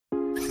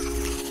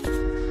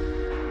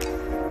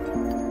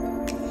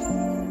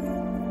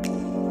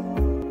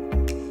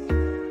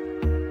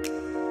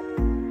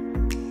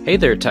Hey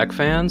there tech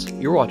fans,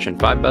 you're watching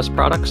 5 Best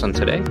Products, and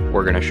today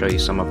we're going to show you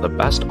some of the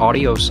best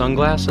audio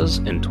sunglasses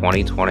in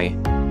 2020.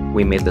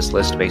 We made this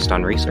list based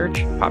on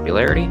research,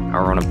 popularity,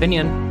 our own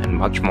opinion, and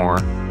much more.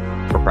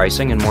 For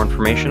pricing and more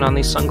information on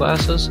these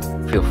sunglasses,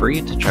 feel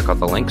free to check out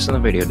the links in the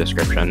video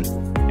description.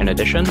 In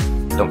addition,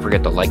 don't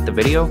forget to like the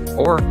video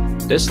or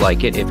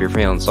dislike it if you're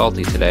feeling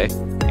salty today,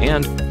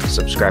 and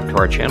subscribe to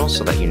our channel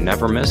so that you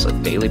never miss a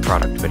daily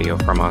product video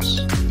from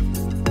us.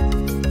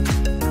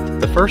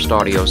 The first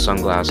audio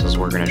sunglasses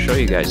we're going to show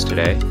you guys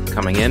today,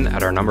 coming in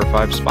at our number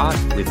 5 spot,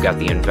 we've got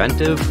the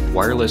Inventiv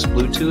wireless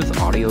Bluetooth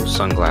audio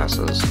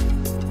sunglasses.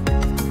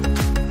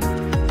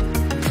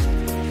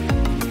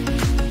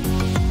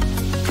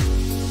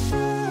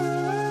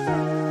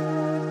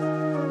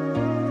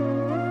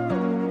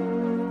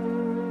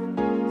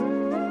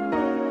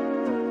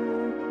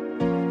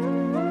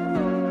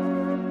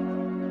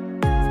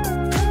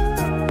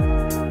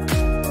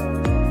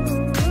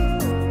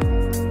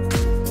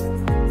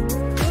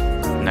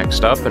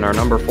 Next up, in our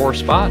number 4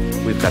 spot,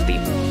 we've got the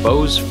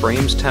Bose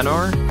Frames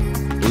Tenor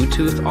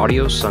Bluetooth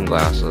audio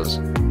sunglasses.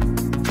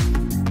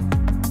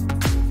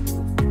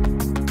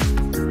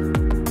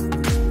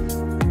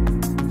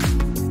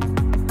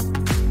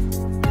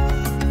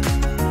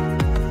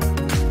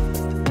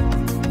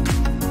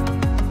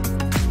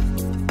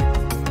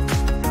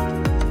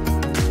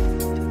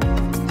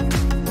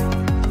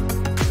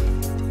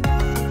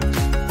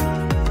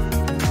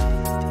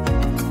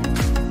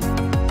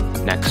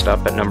 Next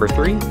up at number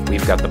 3,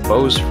 we've got the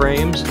Bose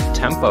Frames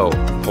Tempo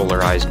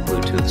Polarized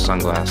Bluetooth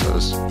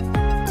sunglasses.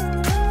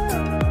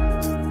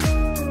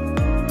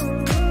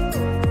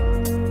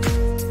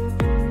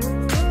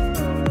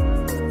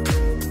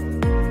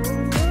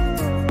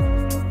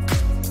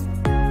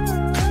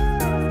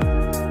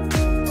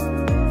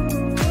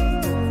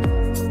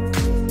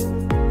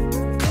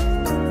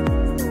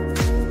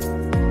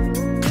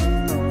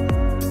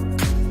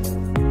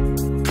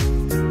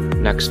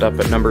 Next up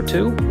at number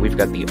 2, we've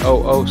got the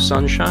OO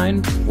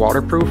Sunshine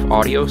Waterproof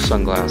Audio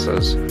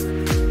Sunglasses.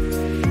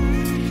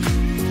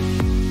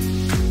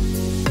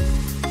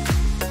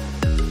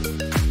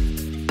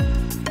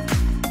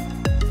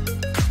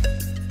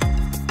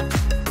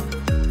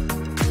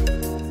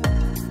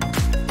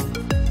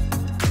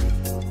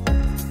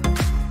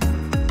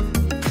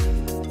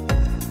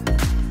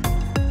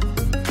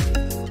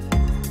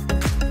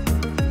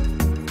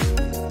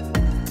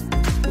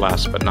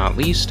 Last but not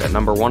least, at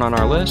number 1 on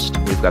our list,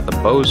 we've got the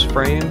Bose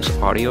Frames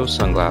Audio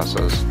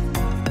Sunglasses.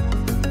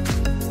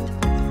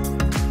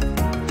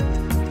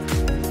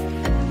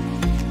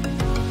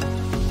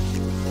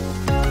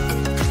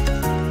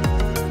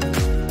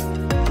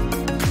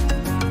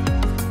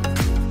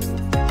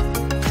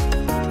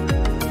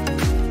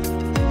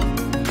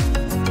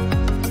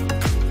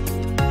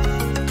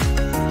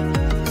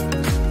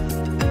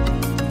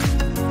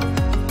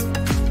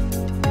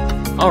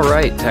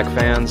 Alright, tech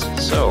fans,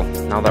 so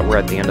now that we're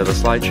at the end of the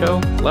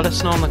slideshow, let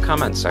us know in the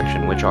comments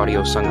section which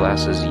audio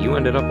sunglasses you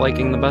ended up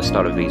liking the best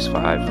out of these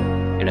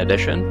 5. In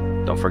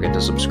addition, don't forget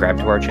to subscribe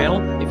to our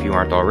channel if you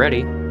aren't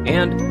already,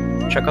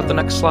 and check out the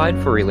next slide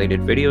for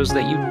related videos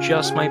that you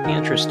just might be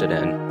interested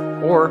in,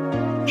 or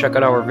check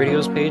out our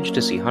videos page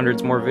to see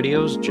hundreds more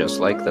videos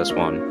just like this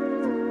one.